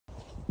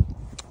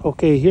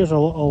Okay, here's a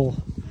little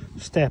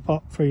step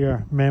up for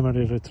your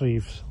memory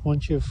retrieves.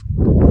 Once you've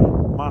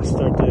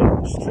mastered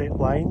the straight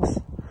lines,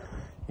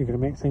 you're going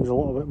to make things a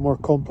little bit more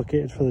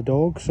complicated for the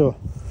dog. So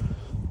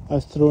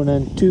I've thrown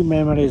in two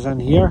memories in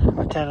here,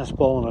 a tennis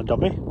ball and a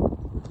dummy.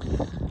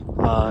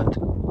 And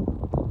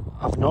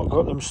I've not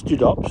got them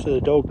stood up so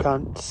the dog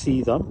can't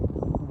see them.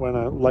 When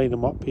I line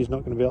them up, he's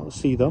not going to be able to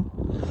see them.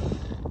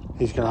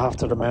 He's going to have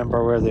to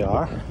remember where they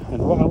are.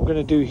 And what I'm going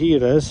to do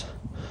here is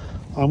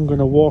I'm going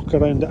to walk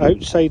around the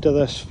outside of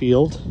this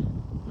field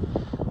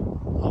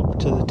up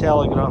to the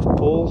telegraph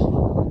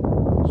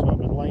pole. So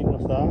I'm in line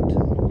with that.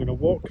 I'm going to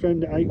walk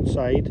around the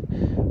outside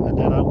and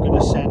then I'm going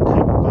to send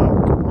him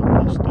back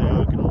on this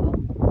diagonal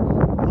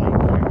line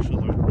here. So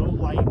there's no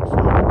line for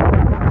him.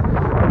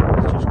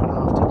 He's just going to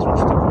have to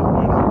trust to go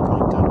where I'm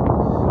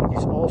pointing.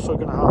 He's also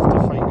going to have to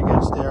fight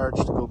against the urge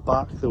to go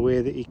back the way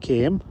that he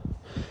came.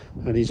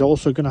 And he's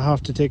also going to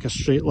have to take a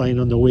straight line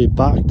on the way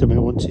back to me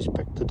once he's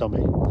picked the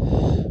dummy.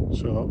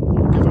 So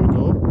we'll give it a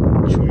go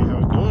and show you how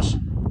it goes.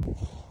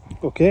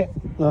 Okay,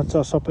 that's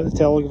us up at the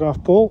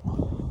telegraph pole.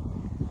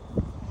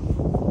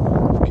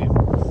 Okay,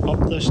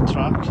 up this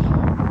track,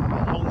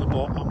 along the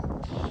bottom,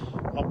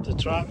 up the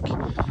track.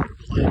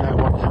 The line I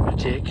want him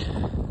to take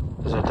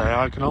is a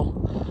diagonal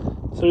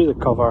through the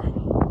cover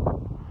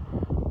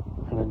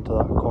and into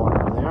that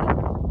corner there.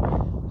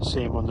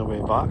 Same on the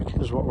way back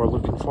is what we're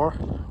looking for.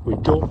 We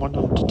don't want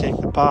him to take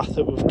the path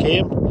that we've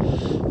came,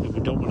 and we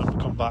don't want him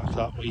to come back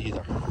that way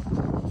either.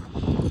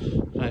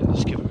 Right,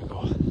 let's give it a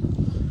go.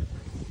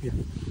 Yeah.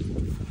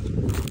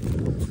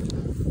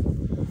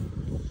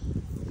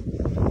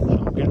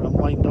 I'm getting him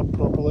lined up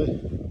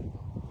properly.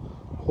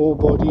 Whole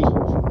body,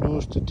 from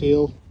nose to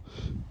tail,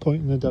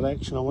 pointing the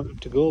direction I want him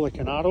to go like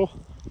an arrow.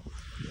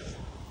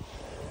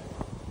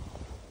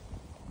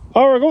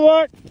 Alright, go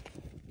back!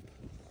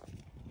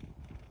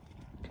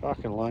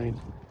 Cracking line.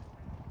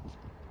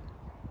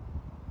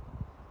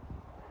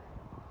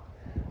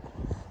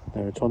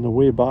 Now it's on the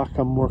way back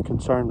I'm more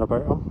concerned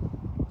about him.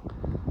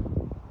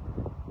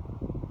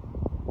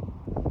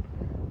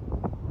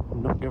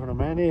 I'm not giving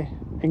him any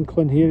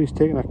inkling here, he's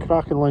taking a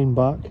cracking line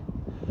back.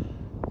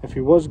 If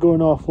he was going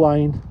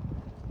offline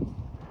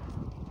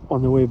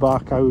on the way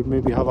back, I would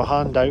maybe have a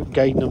hand out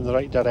guiding him the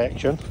right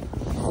direction.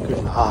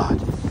 Good lad,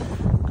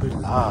 good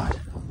lad.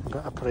 Bit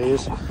of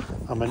praise.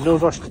 I'm in no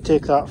rush to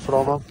take that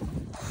from him.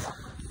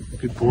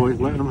 Good boy,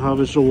 letting him have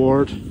his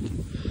reward.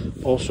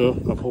 Also,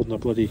 I'm holding a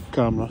bloody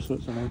camera, so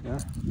it's a nightmare.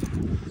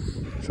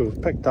 So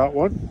we've picked that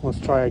one. Let's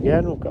try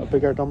again. We've got a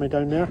bigger dummy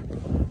down there.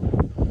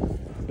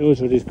 He knows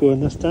where he's going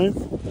this time.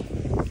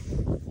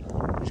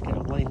 Just get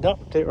him lined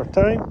up, take our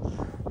time.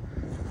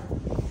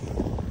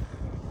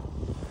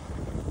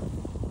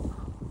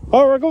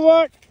 Alright, go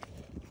back!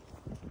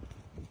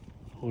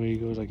 Away he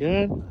goes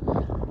again.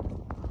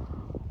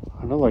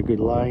 Another good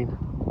line.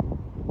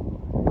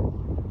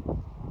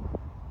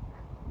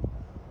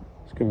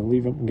 Going to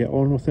leave him and get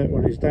on with it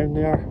when he's down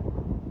there.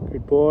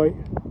 Good boy.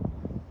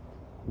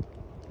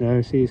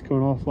 Now see he's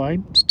going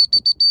offline.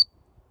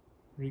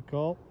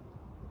 Recall.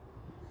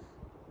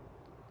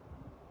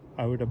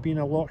 I would have been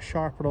a lot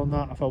sharper on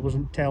that if I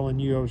wasn't telling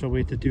you I was a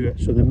way to do it.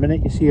 So the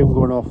minute you see him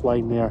going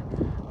offline there,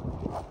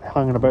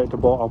 hanging about at the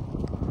bottom,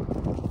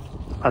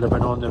 I'd have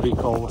been on the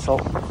recall whistle.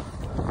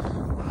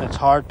 It's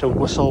hard to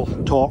whistle,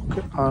 talk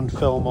and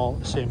film all at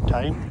the same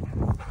time.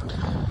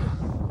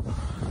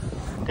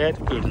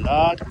 Dead, good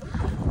lad.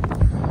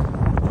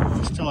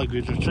 Still a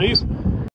good retrieve.